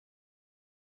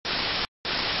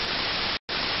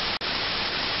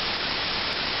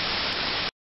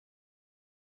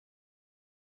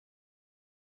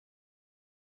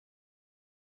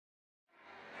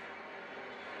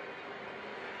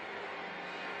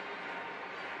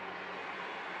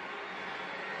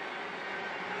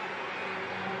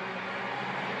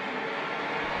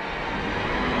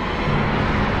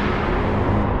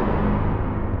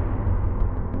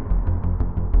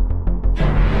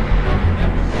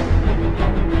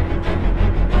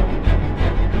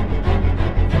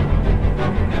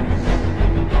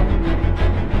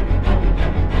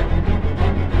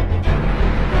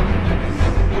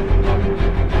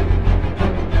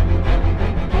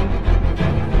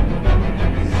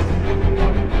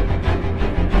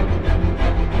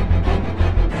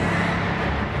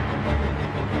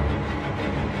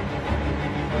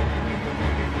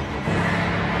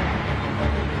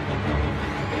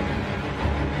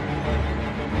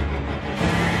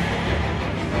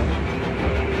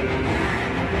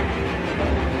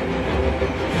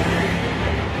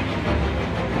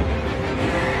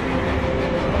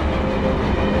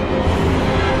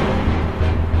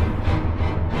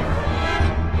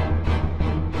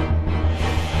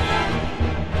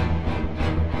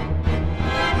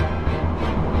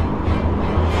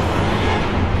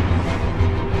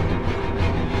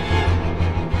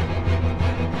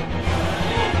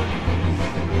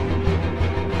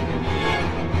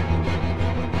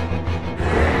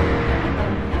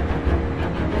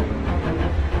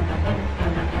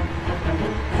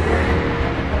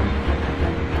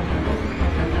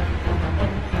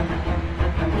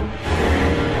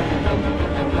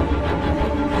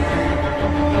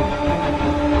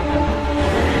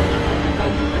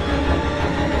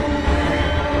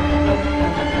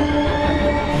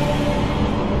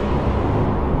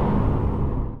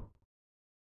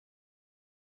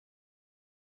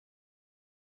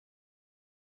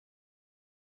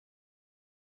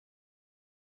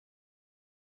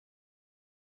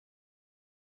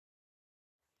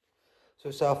So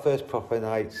it's our first proper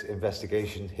night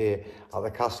investigation here at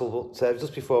the castle, but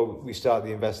just before we start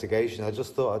the investigation, I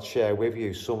just thought I'd share with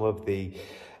you some of the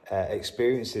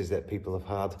experiences that people have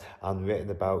had and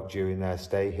written about during their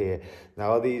stay here.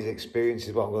 Now, are these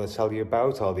experiences what I'm going to tell you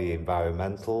about? Are they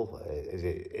environmental? Is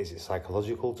it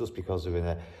psychological just because they're in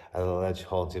an alleged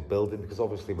haunted building? Because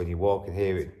obviously when you walk in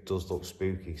here, it does look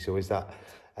spooky. So is that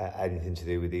anything to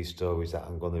do with these stories that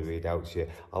I'm going to read out to you?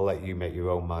 I'll let you make your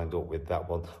own mind up with that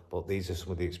one, but these are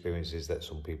some of the experiences that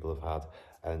some people have had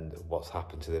and what's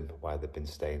happened to them while they've been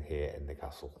staying here in the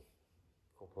castle.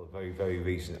 A couple of very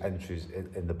recent entries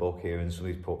in the book here, and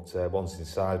somebody's put once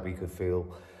inside we could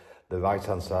feel the right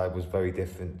hand side was very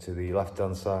different to the left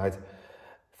hand side.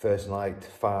 First night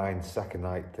fine, second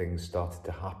night things started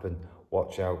to happen,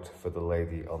 watch out for the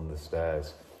lady on the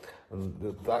stairs.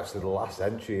 And actually the last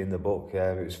entry in the book,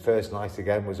 it was first night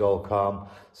again was all calm,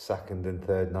 second and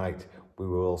third night we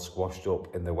were all squashed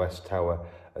up in the West Tower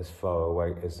as far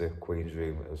away as the Queen's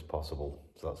room as possible.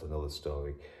 So that's another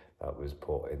story that was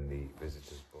put in the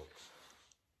visitors book.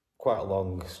 Quite a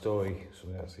long story,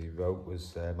 somebody actually wrote,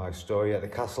 was my story at the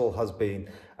castle has been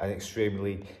an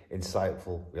extremely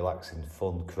insightful, relaxing,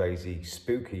 fun, crazy,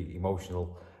 spooky,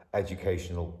 emotional,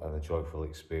 educational and a joyful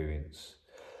experience.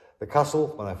 The castle,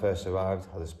 when I first arrived,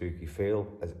 had a spooky feel,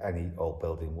 as any old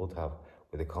building would have,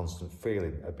 with a constant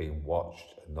feeling of being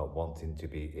watched and not wanting to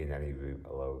be in any room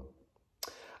alone.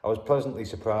 I was pleasantly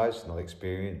surprised not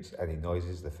experience any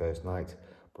noises the first night,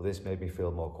 but this made me feel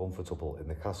more comfortable in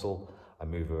the castle and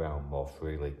move around more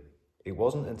freely. It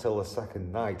wasn't until the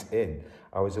second night in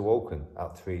I was awoken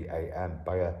at 3 AM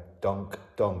by a donk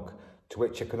donk, to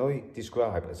which I can only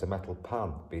describe as a metal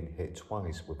pan being hit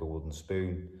twice with a wooden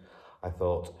spoon. I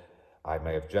thought I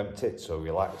may have dreamt it, so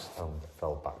relaxed and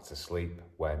fell back to sleep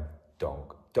when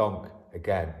donk, donk,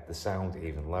 again, the sound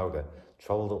even louder,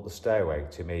 travelled up the stairway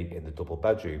to me in the double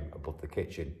bedroom above the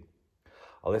kitchen.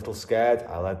 A little scared,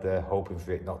 I led there, hoping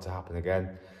for it not to happen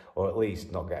again, or at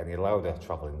least not get any louder,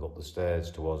 travelling up the stairs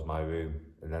towards my room,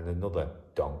 and then another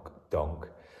donk, donk.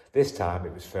 This time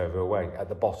it was further away, at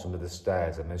the bottom of the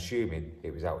stairs. I'm assuming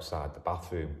it was outside the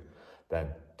bathroom. Then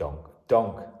donk,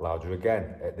 donk, louder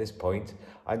again. At this point,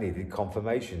 I needed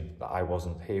confirmation that I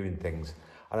wasn't hearing things,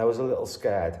 and I was a little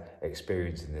scared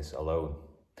experiencing this alone.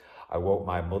 I woke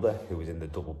my mother, who was in the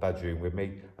double bedroom with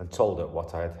me, and told her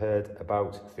what I had heard.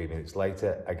 About 3 minutes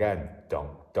later, again, donk,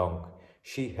 donk.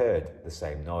 She heard the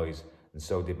same noise, and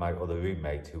so did my other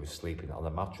roommate, who was sleeping on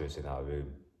a mattress in our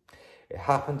room. It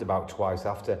happened about twice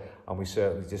after, and we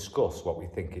certainly discussed what we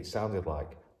think it sounded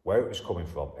like, where it was coming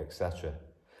from, etc.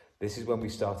 This is when we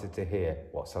started to hear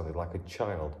what sounded like a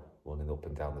child running up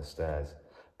and down the stairs.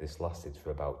 This lasted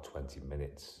for about 20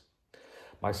 minutes.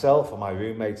 Myself and my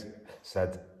roommate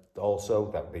said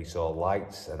also that they saw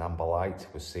lights. An amber light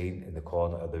was seen in the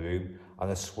corner of the room and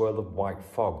a swirl of white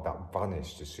fog that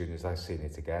vanished as soon as I seen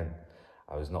it again.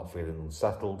 I was not feeling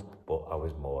unsettled, but I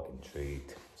was more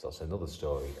intrigued. So that's another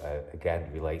story,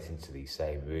 again relating to the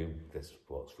same room. This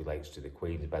what relates to the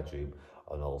Queen's bedroom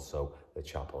and also the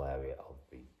chapel area of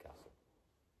the castle.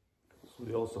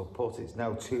 Somebody also put it's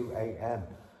now 2 AM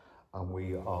and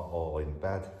we are all in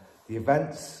bed. The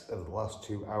events of the last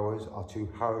 2 hours are too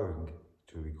harrowing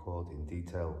to record in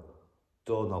detail.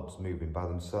 Doorknobs moving by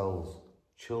themselves,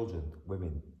 children,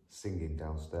 women singing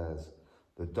downstairs,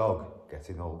 the dog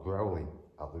getting all growly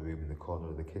at the room in the corner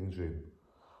of the King's room.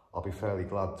 I'll be fairly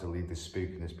glad to leave this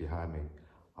spookiness behind me.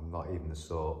 I'm not even the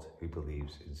sort who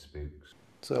believes in spooks.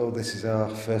 So this is our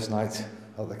first night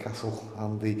at the castle,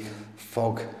 and the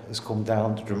fog has come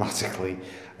down dramatically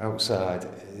outside.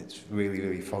 It's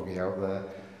really foggy out there.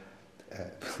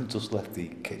 Just left the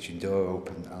kitchen door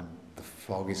open and the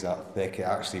fog is that thick. It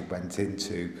actually went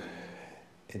into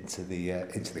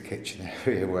the kitchen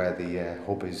area where the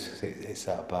hub is. It's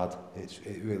that bad.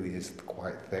 It really is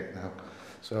quite thick now.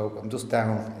 So I'm just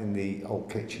down in the old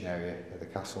kitchen area of the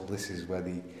castle. This is where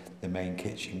the main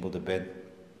kitchen would have been.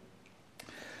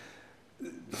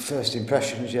 First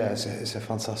impressions, yeah, it's a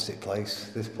fantastic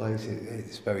place. This place,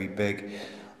 it's very big,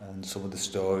 and some of the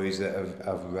stories that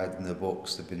I've read in the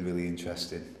books have been really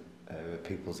interesting.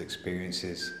 People's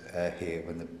experiences here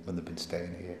when they've been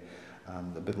staying here.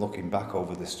 And I've been looking back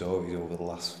over the stories over the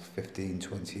last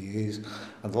 15-20 years,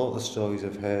 and a lot of the stories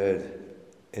I've heard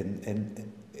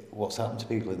in what's happened to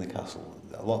people in the castle,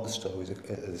 a lot of the stories are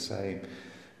the same.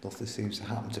 Nothing seems to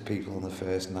happen to people on the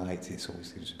first night. It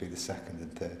always seems to be the second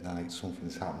and third night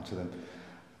something's happened to them.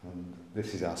 And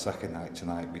this is our second night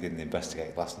tonight. We didn't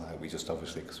investigate last night. We just,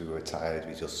 obviously, because we were tired,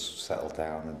 we just settled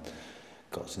down and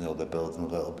got to know the building a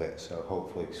little bit. So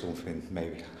hopefully something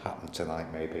maybe happened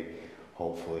tonight, maybe,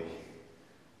 hopefully.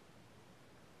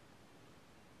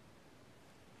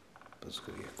 But just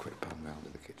going to get a quick pan round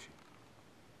of the kitchen.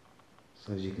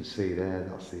 So as you can see there,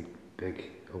 that's the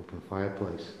big open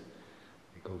fireplace.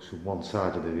 It goes from one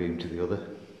side of the room to the other.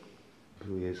 It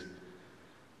really is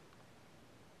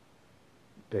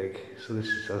big. So this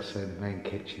is, as I say, the main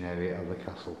kitchen area of the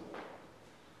castle.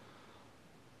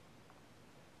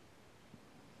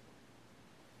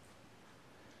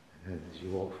 And as you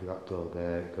walk through that door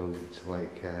there, it goes into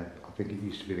like, I think it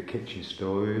used to be the kitchen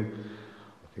storeroom.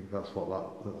 I think that's what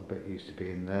that little bit used to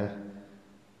be in there.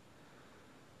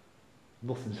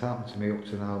 Nothing's happened to me up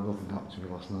to now, nothing happened to me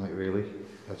last night really,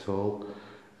 at all.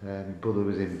 My brother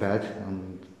was in bed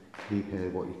and he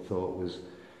heard what he thought was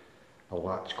a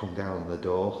latch come down on the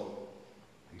door.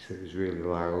 He said it was really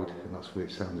loud and that's what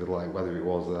it sounded like. Whether it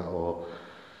was that or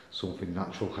something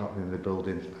natural happening in the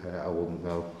building, I wouldn't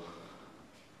know.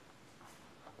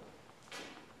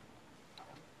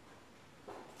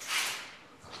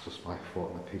 That's just my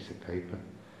thought on a piece of paper.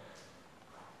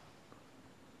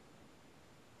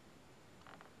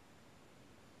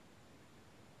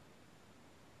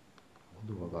 I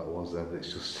wonder what that was then, but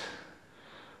it's just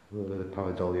a little bit of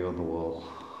pareidolia on the wall.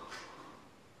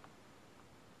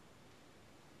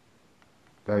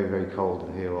 Very, very cold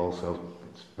in here also.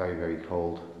 It's very, very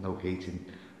cold. No heating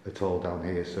at all down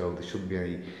here, so there shouldn't be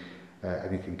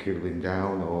anything cooling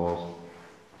down or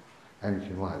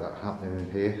anything like that happening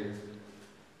in here.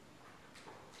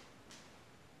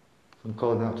 So I'm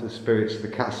calling out to the spirits of the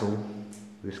castle,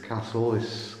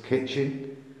 this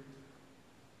kitchen.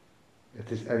 If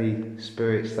there's any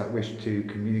spirits that wish to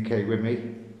communicate with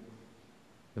me,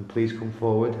 then please come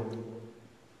forward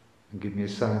and give me a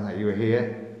sign that you are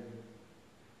here.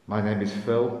 My name is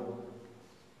Phil.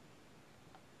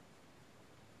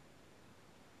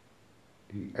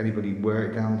 Anybody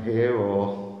work down here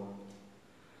or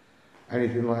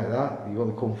anything like that, you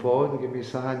want to come forward and give me a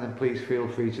sign, then please feel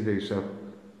free to do so.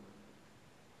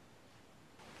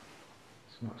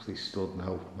 So I'm actually stood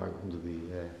now right under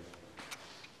the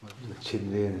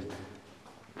chimney, and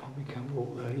probably camera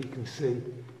up there, you can see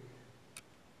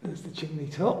there's the chimney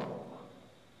top.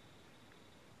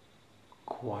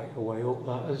 Quite a way up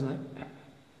that, isn't it?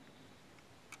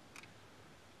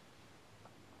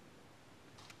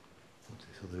 What's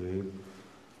this other room?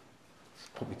 Let's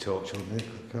put my torch on there,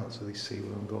 I can't really see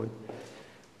where I'm going.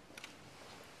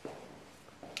 So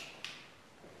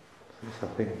this, I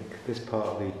think, this part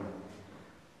of the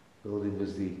building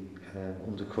was the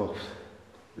undercroft.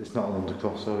 It's not an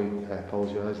undercroft, sorry, I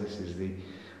apologise. This is the,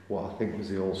 what I think was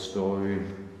the old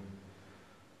storeroom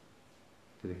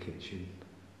to the kitchen.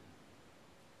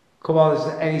 Come on, is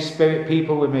there any spirit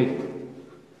people with me?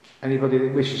 Anybody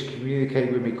that wishes to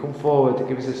communicate with me, come forward to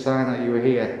give us a sign that you are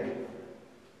here.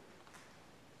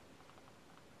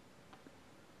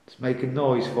 Just make a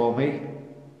noise for me.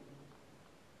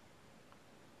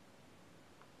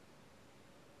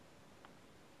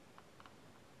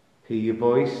 Hear your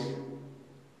voice.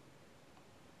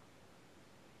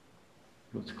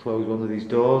 If you want to close one of these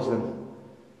doors, then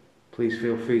please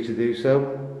feel free to do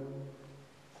so.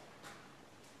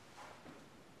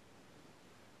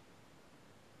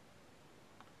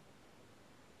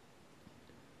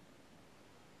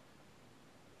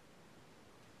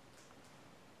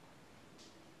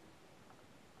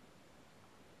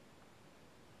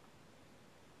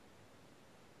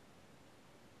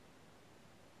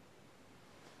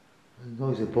 There's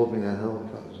noise above me then, I don't know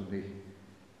if that was me.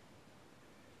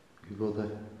 Your brother.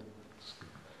 Let's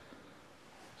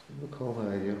give him a call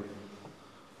there, you.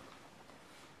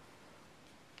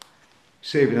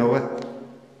 Saving over.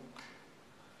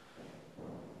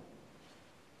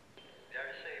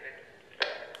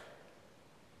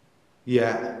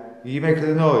 Yeah. Are you making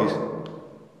a noise? No, I'm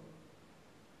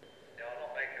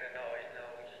not making a noise, no,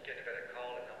 we're just getting a bit of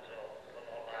calling, that's all, but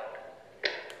not loud.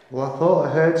 Well, I thought I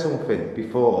heard something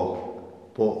before,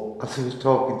 but as I was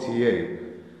talking to you,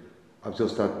 I've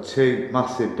just had two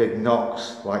massive big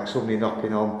knocks, like somebody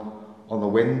knocking on the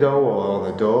window or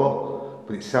on the door,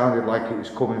 but it sounded like it was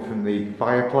coming from the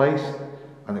fireplace,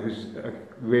 and it was a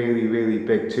really, really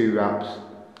big two raps.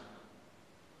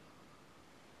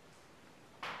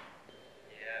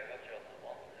 Yeah, Roger on that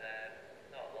one.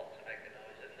 Not a lot to make a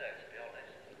noise in there, to be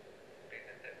honest. Being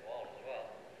a bit wall as well.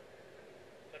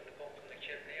 Couldn't have come from the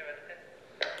chimney or anything?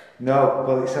 No,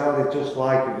 but it sounded just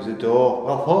like it was a door.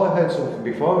 I thought I heard something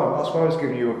before, and that's why I was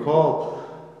giving you a call.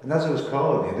 And as I was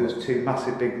calling you, there was two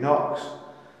massive big knocks.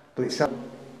 But it sounded...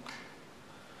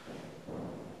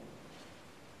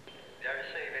 Yeah,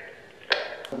 receiving.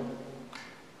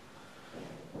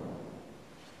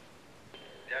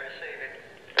 Yeah, receiving.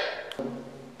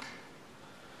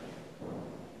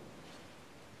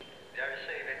 Yeah,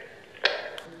 receiving.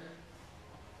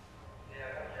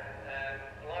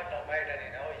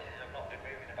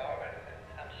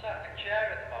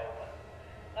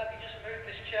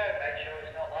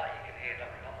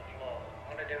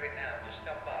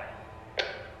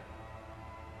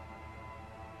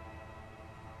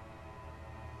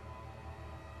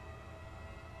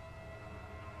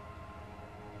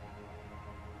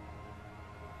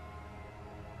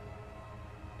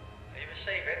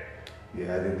 receiving?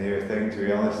 Yeah, I didn't hear a thing, to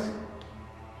be honest. No,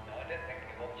 I didn't think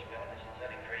you would, to be honest. It's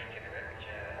only creaking a bit, which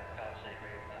I can't see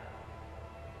reading that.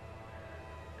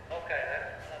 Okay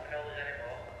then, let me know if there's any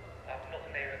more. I've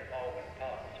nothing here at the moment,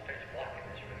 apart from it's pitch black in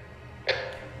this room.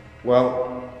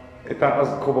 Well, if that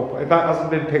hasn't come up, if that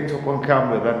hasn't been picked up on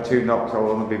camera, them two knocks,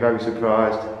 I'll be very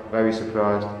surprised. Very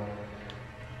surprised. Okay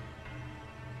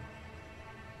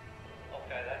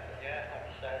then, yeah, like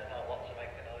I say, there's not lots of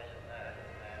making noise in there.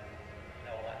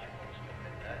 No electrical stuff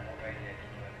in there, no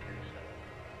radiators or anything, so a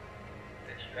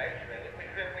bit strange really.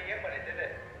 Which room were you in when it did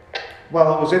it?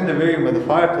 Well, I was in the room where the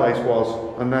fireplace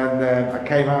was, and then I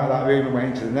came out of that room and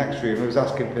went into the next room. I was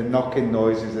asking for knocking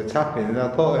noises, the tapping, and I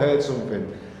thought I heard something.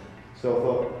 So I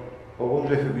thought, I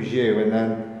wonder if it was you. And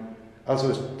then, as I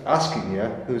was asking you,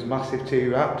 there was massive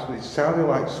two raps, but it sounded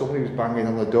like somebody was banging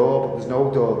on the door, but there's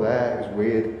no door there. It was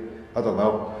weird. I don't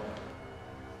know.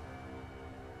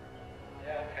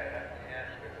 Yeah, okay then. Yeah,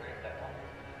 it's a bit weird that one.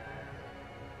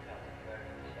 Can't confirm it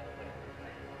myself, but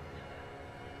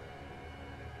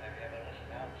maybe have a listen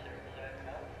out, see what there's anything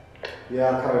else. Yeah,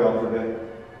 I'll carry on for a bit.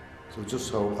 So just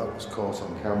so that was caught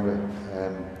on camera,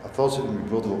 I thought it was my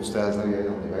brother upstairs, and I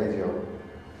heard on the radio.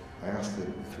 I asked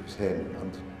him if it was him,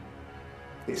 and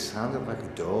it sounded like a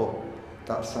door.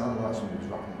 That sounded like someone was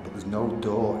rapping, but there's no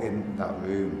door in that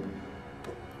room.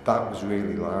 But that was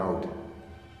really loud.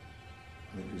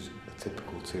 And it was a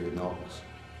typical two knocks.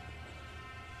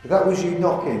 If that was you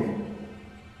knocking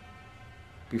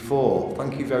before,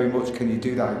 thank you very much. Can you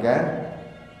do that again?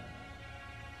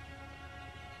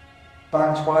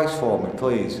 Bang twice for me,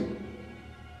 please.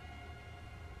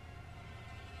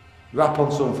 Rap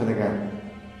on something again.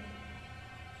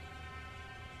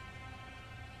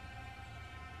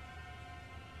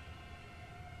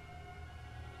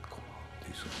 Come on,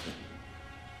 do something.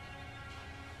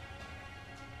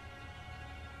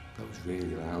 That was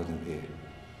really loud in here.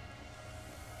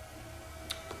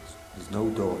 There's no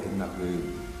door in that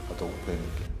room, I don't think.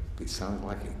 It sounded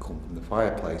like it come from the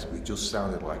fireplace, but it just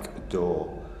sounded like a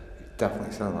door.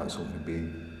 Definitely sounded like something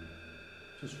being,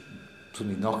 just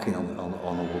somebody knocking on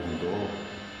a wooden door.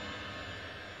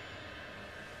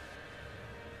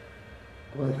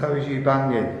 Well, if that was you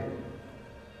banging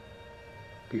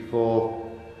before,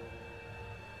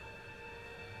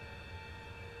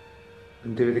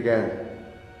 and do it again.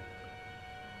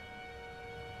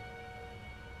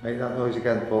 Make that noise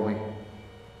again for me.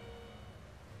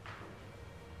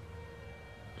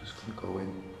 Just gonna go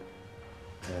in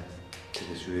to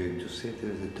this room, just see if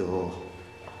there's a door.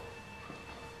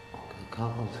 I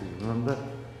can't honestly remember.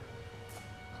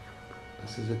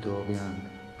 This is a door behind.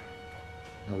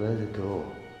 Now there's a door.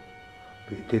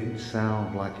 But it didn't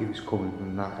sound like it was coming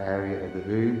from that area of the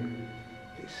room.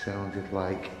 It sounded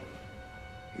like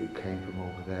it came from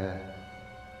over there.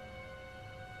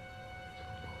 So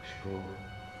I'm not sure.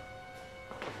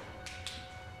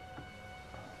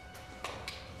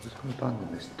 I'm just going to bang on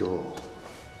this door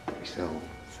myself,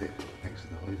 see if it makes a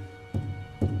noise.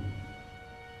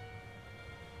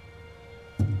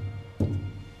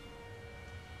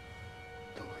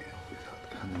 Don't really know if it's that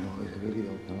kind of noise, I really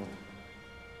don't know.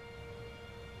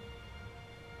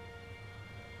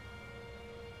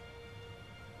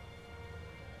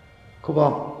 Come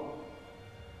on.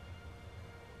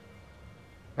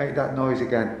 Make that noise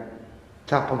again.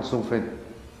 Tap on something.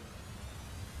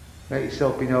 Make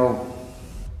yourself be known.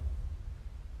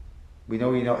 We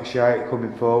know you're not shy at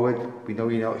coming forward. We know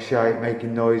you're not shy at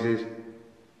making noises.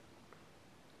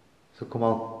 So come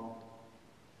on.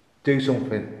 Do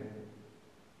something.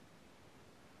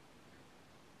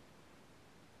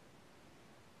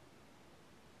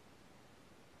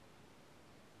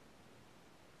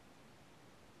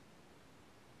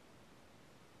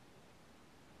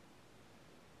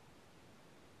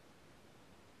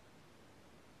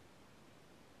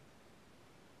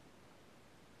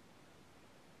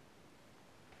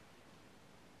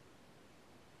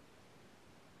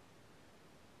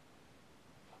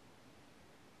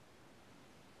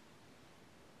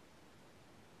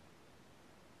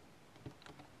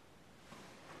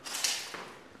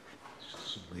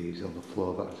 Leaves on the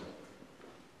floor that's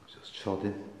just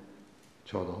trod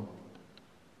on.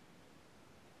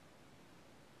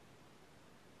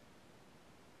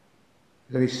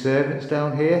 Is there any servants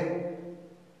down here?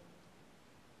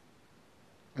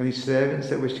 Any servants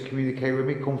that wish to communicate with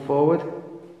me, come forward.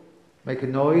 Make a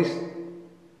noise.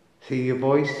 See your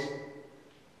voice.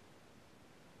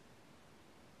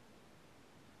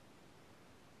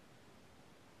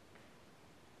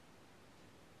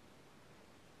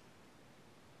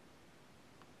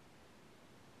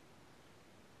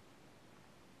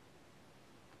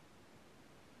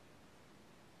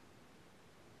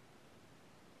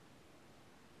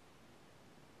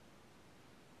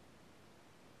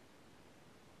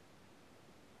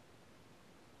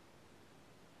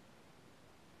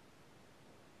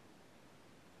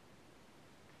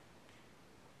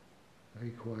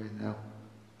 very quiet now.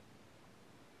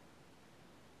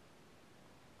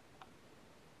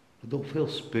 I don't feel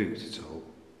spooked at all.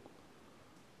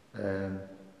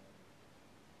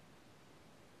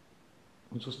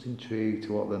 I'm just intrigued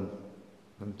to what them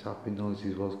tapping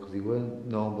noises was, because they weren't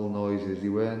normal noises, they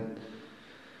weren't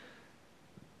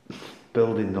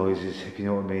building noises, if you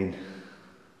know what I mean.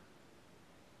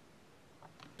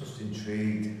 Just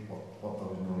intrigued what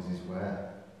those noises were.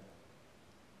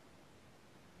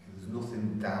 There's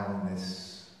nothing down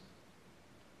this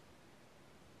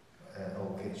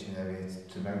old kitchen area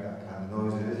to make that kind of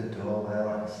noise. There is a door there,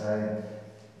 like I say.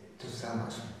 It does sound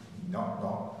like some knock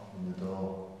on the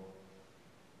door.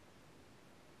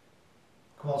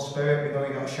 Come on, Spirit, we know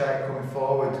you're not shy coming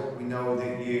forward. We know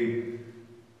that you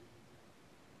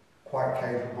quite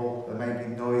capable of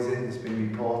making noises. It's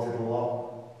been reported a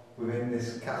lot within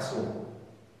this castle.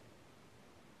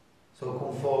 So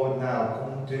come forward now,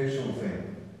 come and do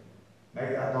something.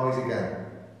 Make that noise again.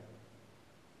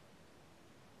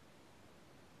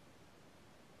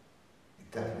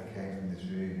 It definitely came from this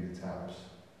room, the taps.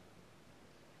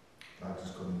 I've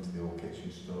just gone into the old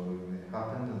kitchen storeroom when it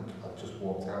happened, and I've just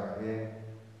walked out of here.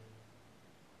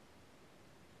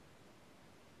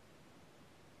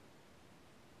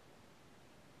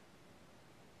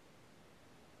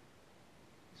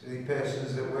 So the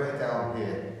persons that were down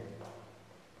here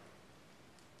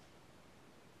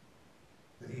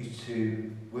that used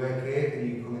to work here, can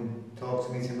you come and talk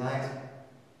to me tonight?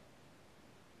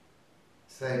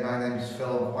 Say, my name is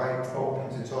Phil, I'm quite open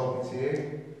to talking to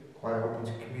you, quite open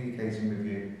to communicating with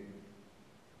you.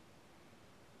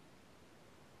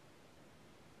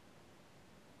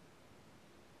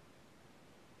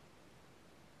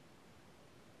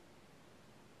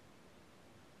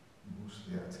 Most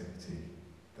of the activity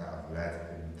that I've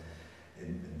read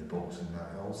in the books and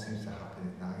that, it all seems to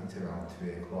happen at night around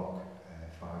 3 o'clock,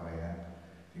 5 a.m.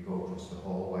 If you go across the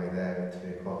hallway there at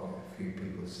 3 o'clock, a few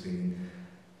people have seen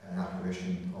an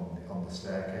apparition on the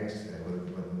staircase where the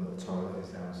little toilet is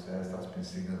downstairs. That's been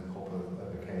seen on a couple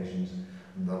of occasions,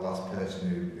 and the last person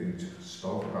who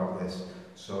spoke about this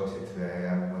saw it at 3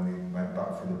 a.m. when they went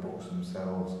back through the books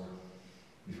themselves.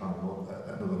 We found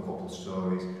another couple of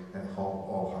stories, and it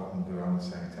all happened around the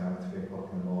same time at 3 o'clock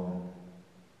in the morning.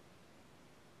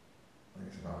 I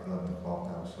think it's about 11 o'clock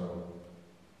now, so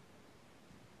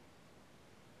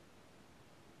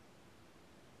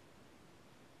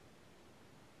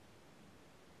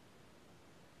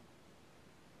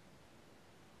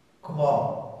come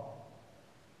on.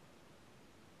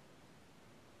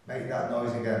 Make that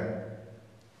noise again.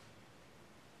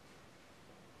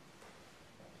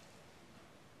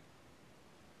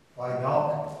 Why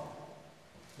knock?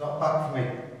 Knock back for me.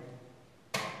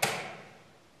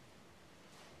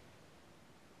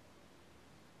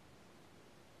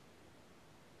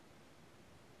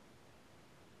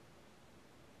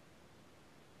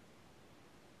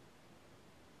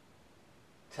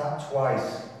 Tap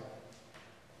twice.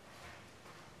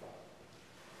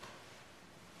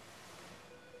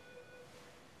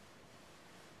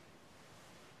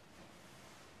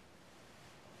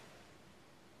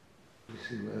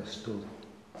 This is where I stood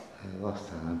last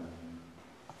time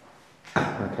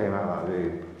I came out of that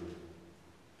room.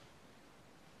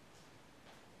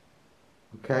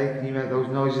 Okay, can you make those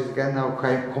noises again now?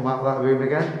 Come out of that room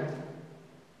again.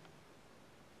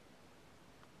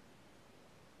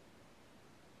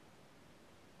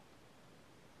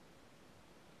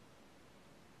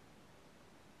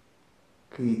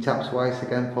 Can you tap twice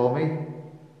again for me?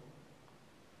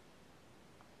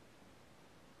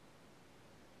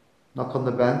 Knock on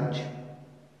the bench.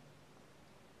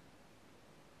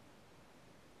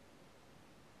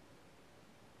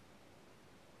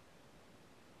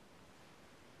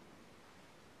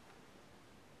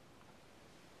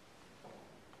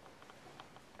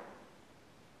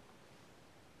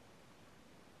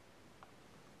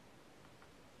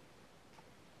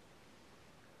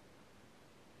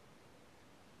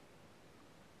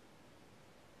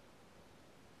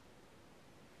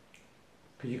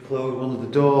 Could you close one of the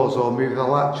doors or move the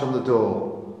latch on the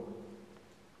door?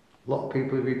 A lot of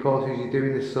people have reported you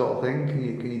doing this sort of thing.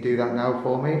 Can you do that now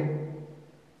for me?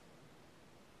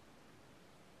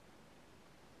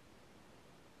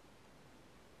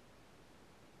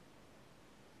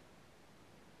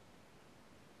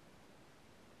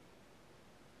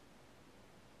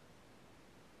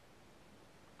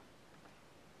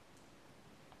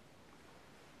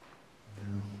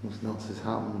 No, nothing else has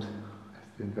happened.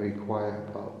 It's been very quiet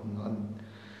apart from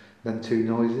them two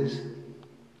noises.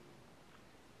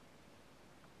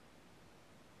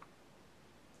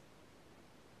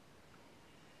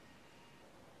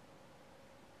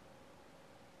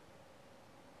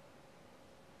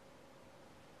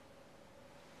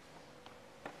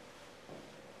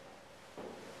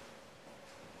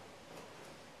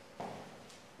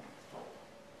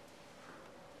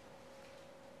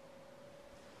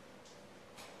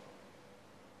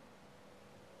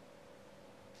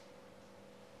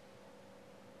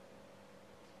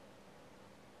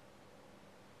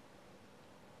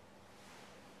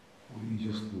 You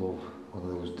just love one of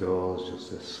those doors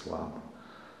just to slam.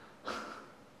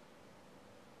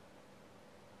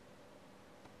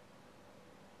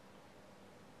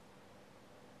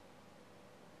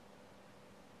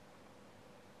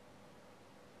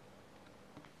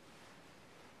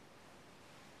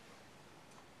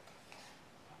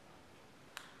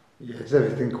 Yeah, is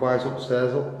everything quiet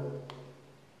upstairs up?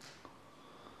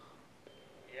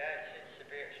 Yeah, it seems to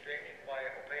be extremely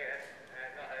quiet up here.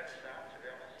 Not heard a sound, to be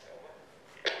honest. Over.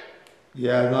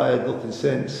 Yeah, I've not heard nothing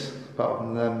since, apart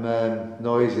from them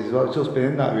noises. Well, it's just been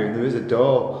in that room. There is a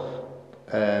door,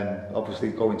 obviously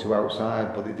going to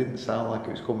outside, but it didn't sound like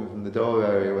it was coming from the door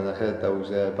area when I heard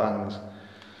those bangs.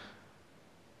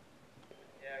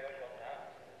 Yeah, I got you on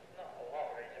that. There's not a lot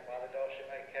of reason why the door should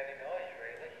make any noise,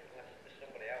 really, unless there's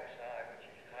somebody outside, which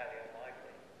is highly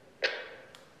unlikely.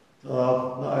 Well,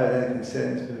 I've not heard anything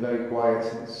since. It's been very quiet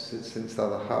since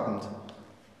that happened.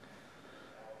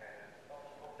 Okay, then. Want to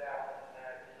come down and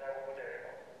decide what we're doing?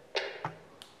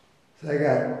 Say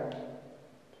again.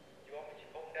 Do you want me to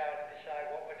come down and decide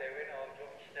what we're doing, or do you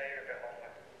want me to stay here a bit longer?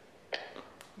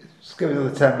 Just give it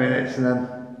another 10 minutes and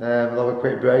then we'll have a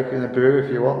quick break and a brew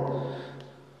if you want.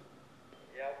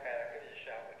 Yeah, okay, then give us a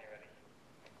shout when you're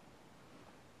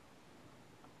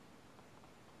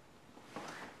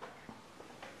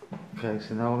ready. Okay,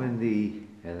 so now I'm in the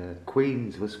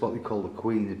Queen's, what's what they call the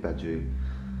Queen's bedroom.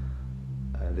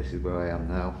 This is where I am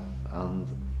now, and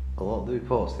a lot of the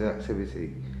reports, the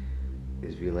activity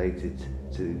is related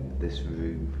to this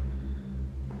room.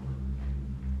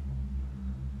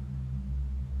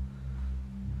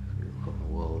 Look on the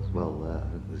wall as well there, I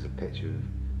think there's a picture of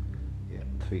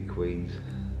 3 queens.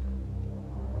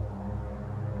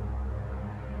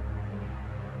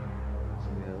 So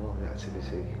yeah, a lot of the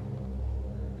activity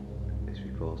is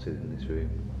reported in this room.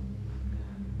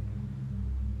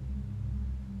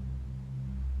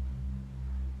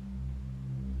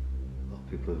 A lot of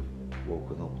people have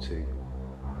woken up to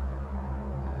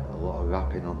a lot of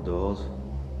rapping on doors.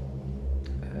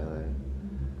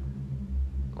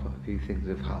 Quite a few things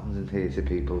have happened in here to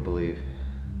people, I believe.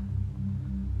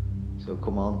 So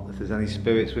come on, if there's any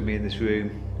spirits with me in this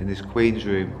room, in this Queen's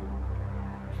room,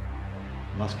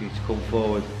 I'm asking you to come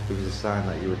forward, give us a sign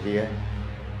that you are here.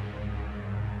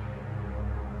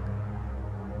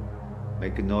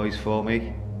 Make a noise for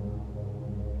me.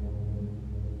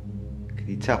 Can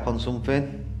you tap on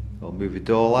something? Or move a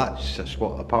door latch? That's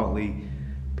what apparently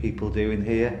people do in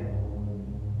here.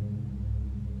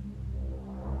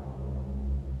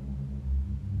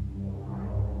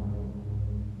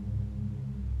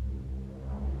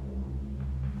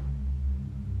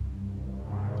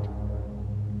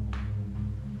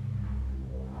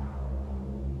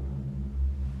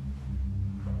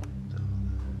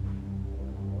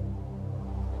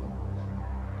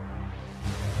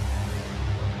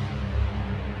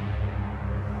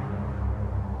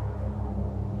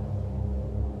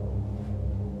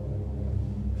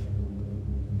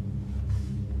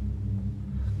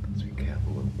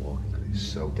 It's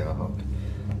so dark.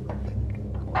 I think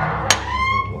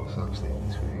what's actually in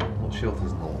this room. I'm not sure if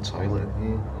there's an old toilet in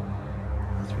here.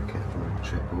 Let's be careful and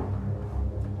trip up.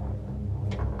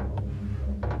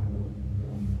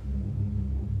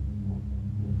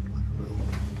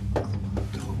 Like a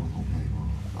little door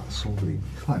like somebody,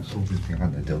 like something's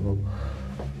behind the door.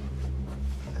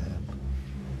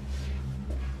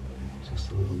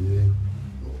 Just a little room.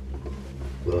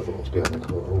 Well, I thought it was behind the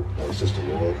door. Oh, that was just a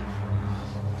wall.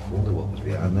 I wonder what was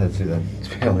behind there too then,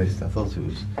 to be honest. I thought it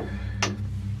was a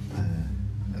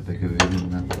bigger room than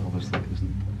that, but obviously it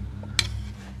isn't.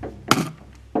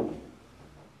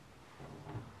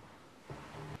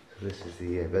 So this is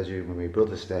the bedroom where my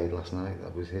brother stayed last night.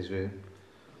 That was his room.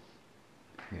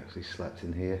 He actually slept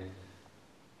in here.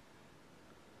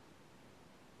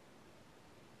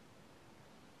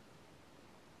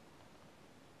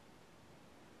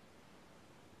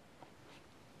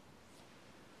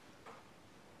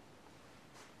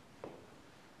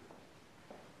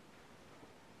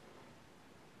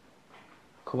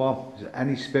 Come on, is there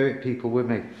any spirit people with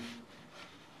me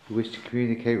who wish to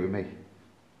communicate with me?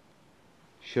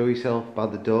 Show yourself by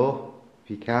the door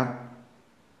if you can.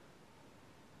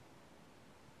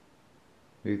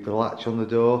 Move the latch on the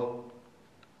door.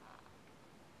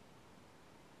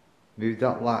 Move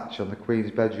that latch on the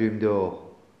Queen's bedroom door.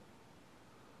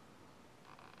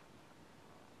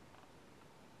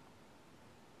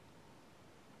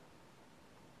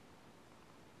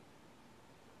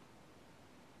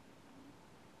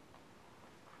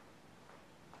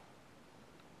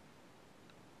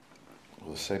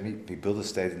 So my brother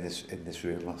stayed in this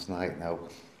room last night. Now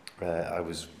I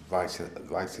was right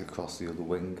across the other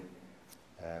wing,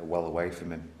 well away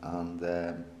from him, and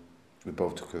we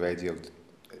both took a radio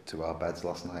to our beds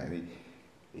last night, and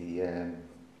he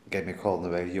gave me a call on the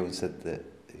radio and said that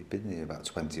he'd been here about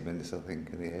 20 minutes, I think,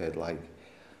 and he heard like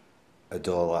a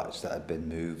door latch that had been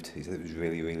moved. He said it was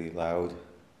really, really loud.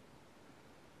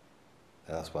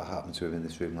 That's what happened to him in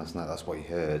this room last night. That's what he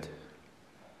heard.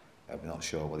 I'm not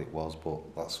sure what it was, but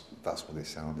that's what it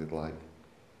sounded like.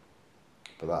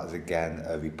 But that is again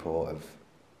a report of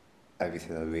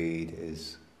everything I read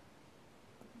is,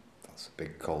 that's a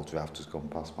big cold draft has gone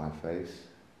past my face.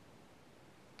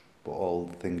 But all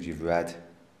the things you've read,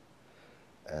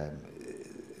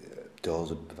 doors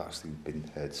have actually been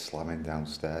heard slamming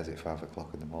downstairs at 5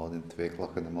 o'clock in the morning, 3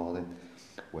 o'clock in the morning,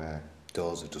 where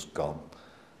doors have just gone.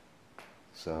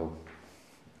 So,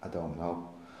 I don't know.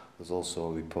 There's also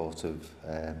a report of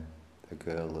a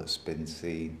girl that's been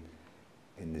seen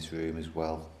in this room as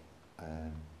well.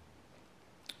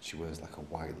 She wears like a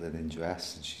white linen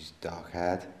dress and she's dark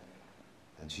haired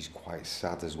and she's quite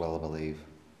sad as well, I believe.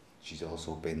 She's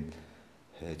also been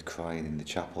heard crying in the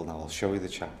chapel. Now I'll show you the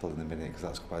chapel in a minute because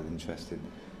that's quite interesting,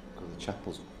 because the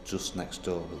chapel's just next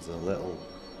door. There's a little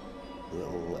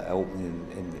opening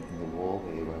in the wall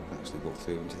here where I can actually go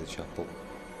through into the chapel.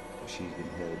 But she's been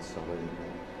heard sobbing in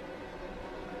there.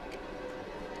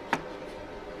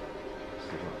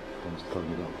 So everyone's telling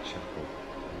me about the chapel.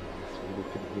 So you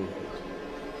look in here,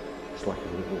 it's like a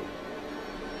little...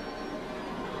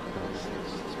 Let's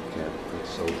be careful, it's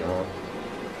so dark.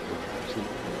 Actually,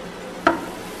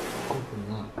 open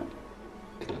that.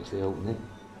 You can actually open it.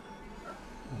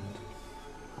 And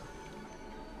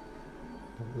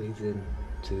that leads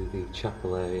into the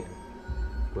chapel area,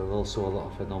 where also a lot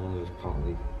of phenomena have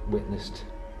apparently witnessed.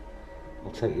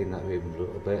 I'll take you in that room a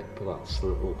little bit, but that's a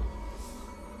little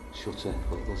shutter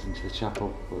that goes into the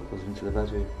chapel, that goes into the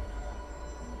bedroom.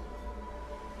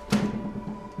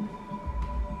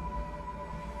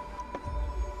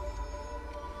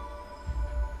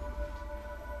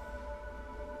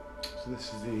 So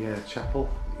this is the chapel.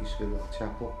 It used to be a little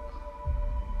chapel.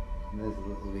 And there's a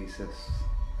little recess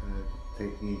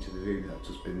taking you into the room that I've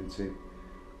just been into,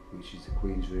 which is the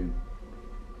Queen's room.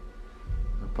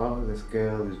 Apparently this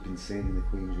girl who's been seen in the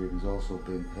Queen's room has also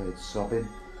been heard sobbing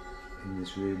in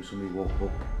this room. Somebody woke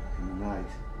up in the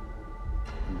night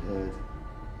and heard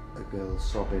a girl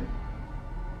sobbing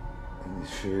in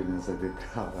this room, and as I did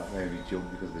that made me jump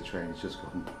because the train's just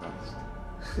gone past.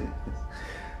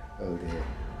 Oh dear.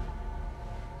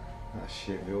 That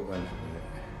shit me up then for a minute.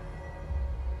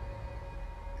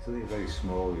 It's only a very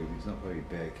small room, it's not very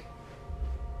big.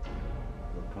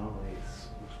 But apparently it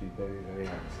must be very, very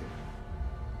active.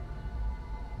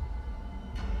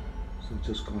 So we've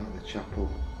just come out of the chapel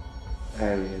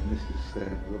area, and this is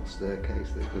a little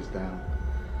staircase that goes down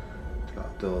to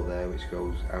that door there which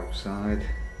goes outside.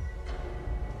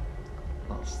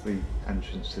 That's the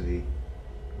entrance to the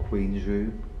Queen's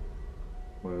room,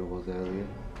 where I was earlier.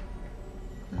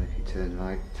 And if you turn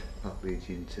right, that leads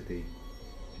you into the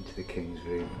King's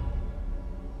room.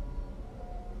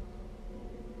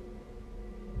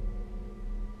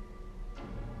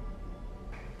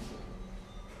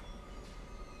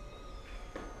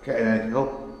 Getting anything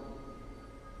up?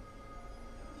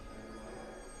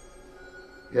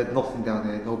 You had nothing down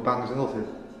here, no bangs or nothing?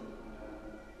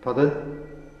 Pardon?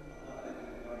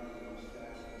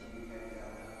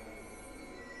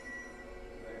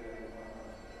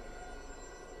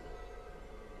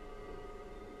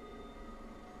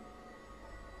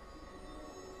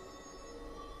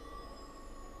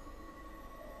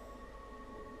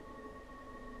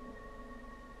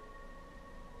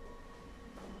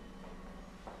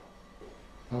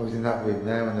 I was in that room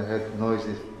there when I heard the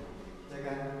noises.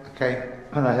 Okay,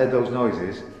 when I heard those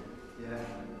noises,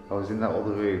 I was in that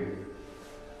other room.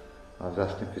 I was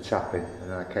asking for tapping, and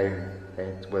then I came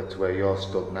to where you're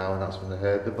stood now, and that's when I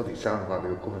heard them, but it sounded like they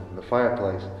were coming from the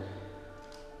fireplace.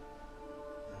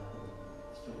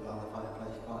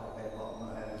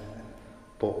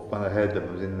 But when I heard them,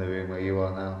 I was in the room where you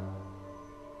are now.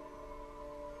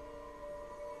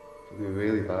 They were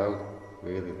really loud,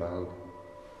 really loud.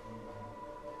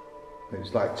 It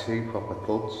was like two proper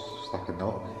thuds, just like a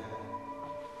knock.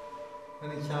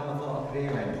 Any time I thought I'd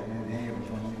hear anything in here was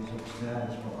when he was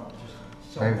upstairs,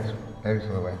 but I just... Maybe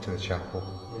when I went to the chapel.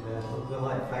 Yeah, they're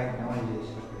like fake noises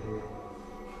I could hear.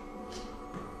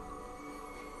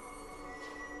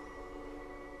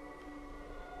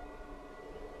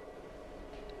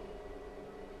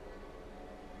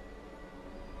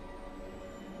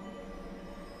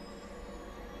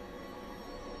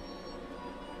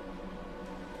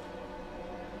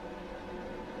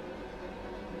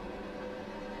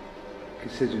 You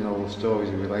can considering all the stories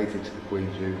are related to the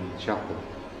Queen's Room and the chapel.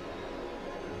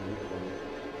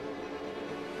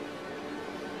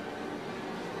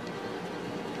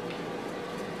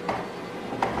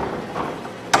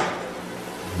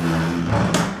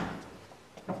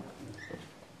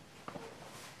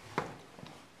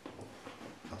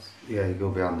 Yeah, you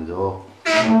go behind the door.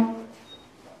 That's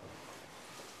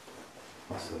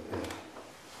it, yeah.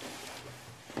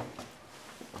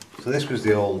 So this was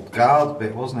the old guard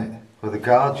bit, wasn't it? Where the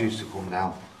guards used to come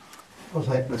down. Was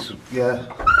it? This was,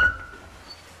 yeah.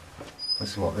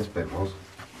 This is what this bit was.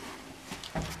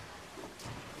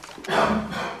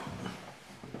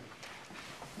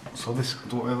 So this, I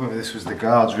don't know whether this was the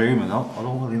guard's room or not, I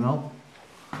don't really know.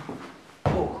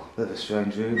 Oh, bit of a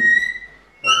strange room.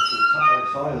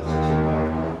 Toilet.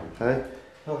 Hey?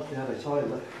 Oh, they had a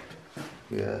toilet.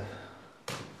 Yeah.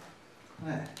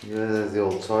 Yeah. Yeah, there's the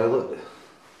old toilet.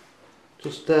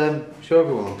 Just show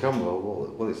everyone on camera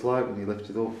what it's like when you lift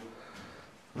it up.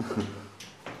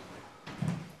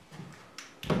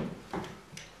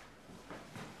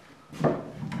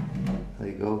 There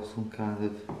you go, some kind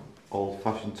of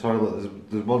old-fashioned toilet.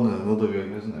 There's one in another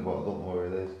room, isn't there? But I don't know where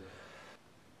it is. Is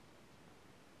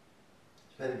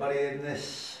there anybody in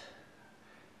this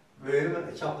room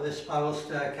at the top of this spiral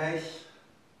staircase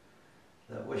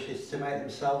that wishes to make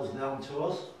themselves known to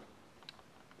us?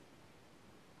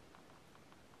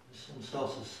 Some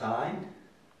sort of sign.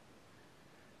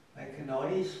 Make a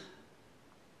noise.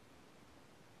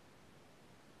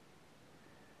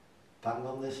 Bang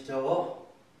on this door.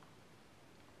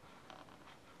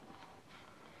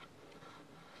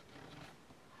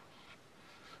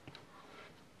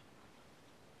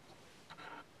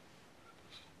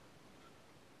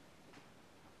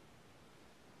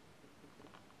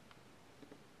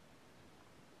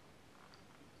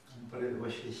 Anybody that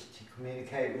wishes to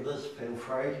communicate with us, feel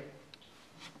free.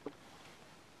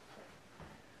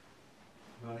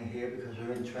 We're only here because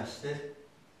we're interested.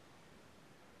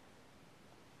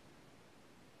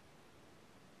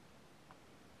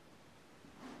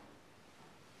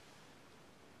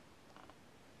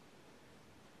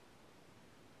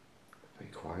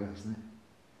 Very quiet, hasn't it?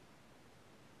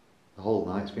 The whole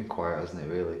night's been quiet, hasn't it,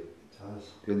 really? It does.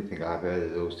 The only thing I've heard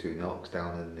is those two knocks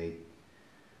down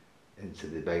into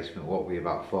the basement. What were we,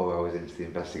 about 4 hours into the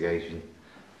investigation,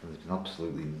 and there's been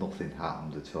absolutely nothing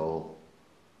happened at all.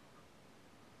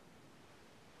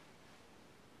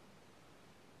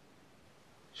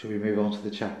 Should we move on to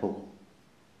the chapel?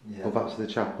 Yeah. Go back to the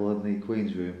chapel and the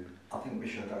Queen's Room. I think we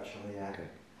should actually, yeah. Okay.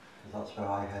 Because that's where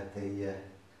I heard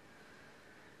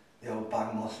the old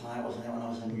bang last night, wasn't it, when I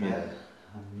was in bed?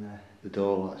 And, The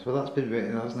door latch. Well, that's been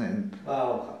written, hasn't it? And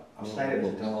well, I'm saying it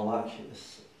was a door latch. It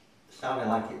sounded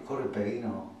like it could have been,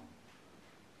 or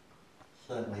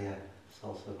certainly a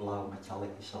sort of loud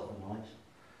metallic sort of noise.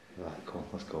 right, come on,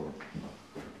 let's go.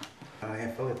 Oh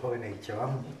yeah, probably need to,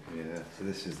 haven't you? Yeah. So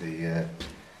this is the.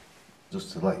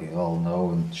 Just to let you all know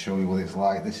and show you what it's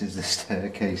like. This is the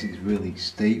staircase. It's really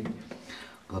steep,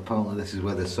 but apparently this is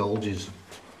where the soldiers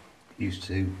used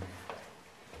to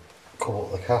come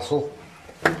up the castle.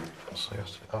 So you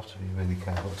have to be really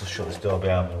careful. Just shut this door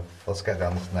behind me. Let's get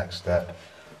down this next step.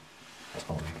 I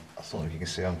don't know if you can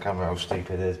see on camera how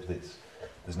steep it is, but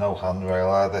there's no handrail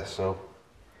either, so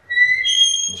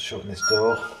I'm just shutting this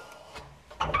door.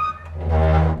 I'll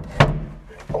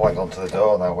hang onto the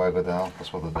door now where I go down.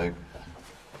 That's what I do.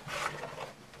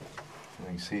 You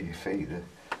can see your feet, they're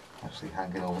actually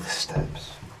hanging over the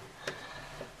steps.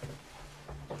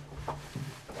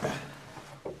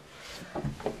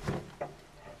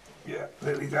 Yeah,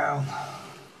 really down.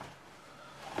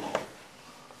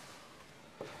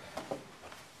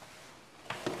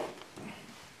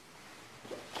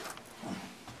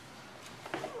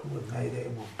 We've made it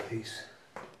in one piece.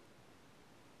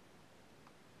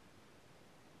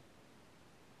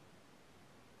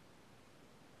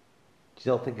 Do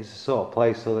you not think it's the sort of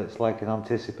place that it's like an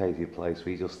anticipated place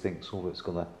where you just think something's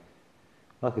gonna,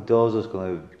 like a door's just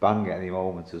gonna bang at any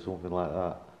moment or something like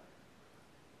that?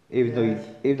 Even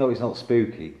though it's not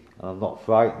spooky and I'm not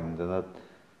frightened and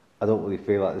I don't really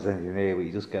feel like there's anything here, but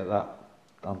you just get that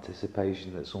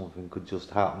anticipation that something could just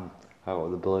happen out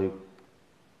of the blue.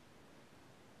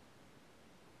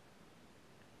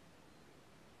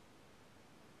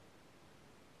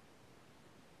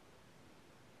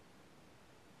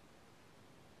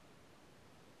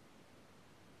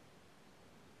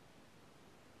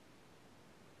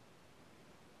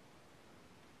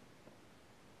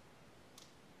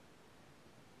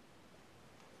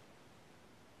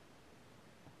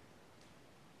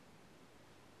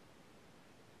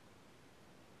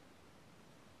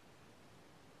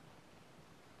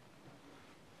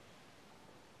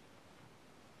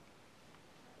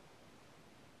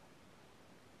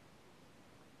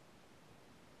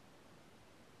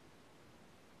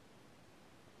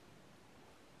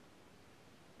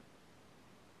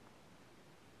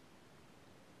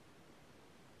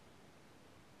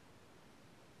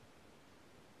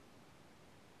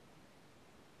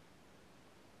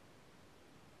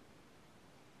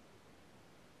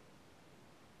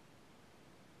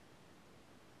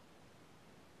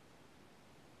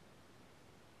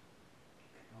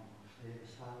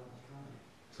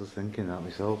 Just thinking that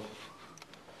myself.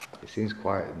 It seems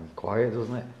quiet,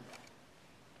 doesn't it?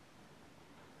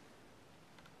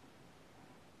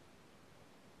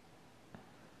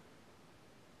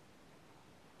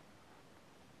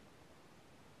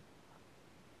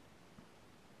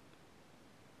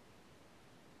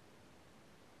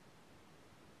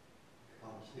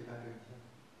 Two bedrooms,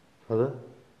 Pardon?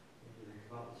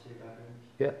 about the two bedrooms,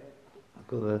 Yeah, I've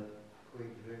got the...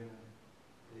 Queen's room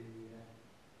and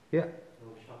Yeah, the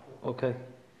little shop. okay.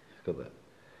 I've got that.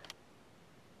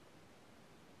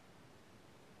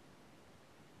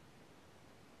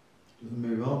 Doesn't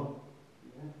move on.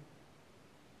 Yeah.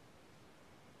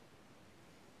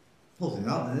 Nothing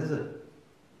happening, is it?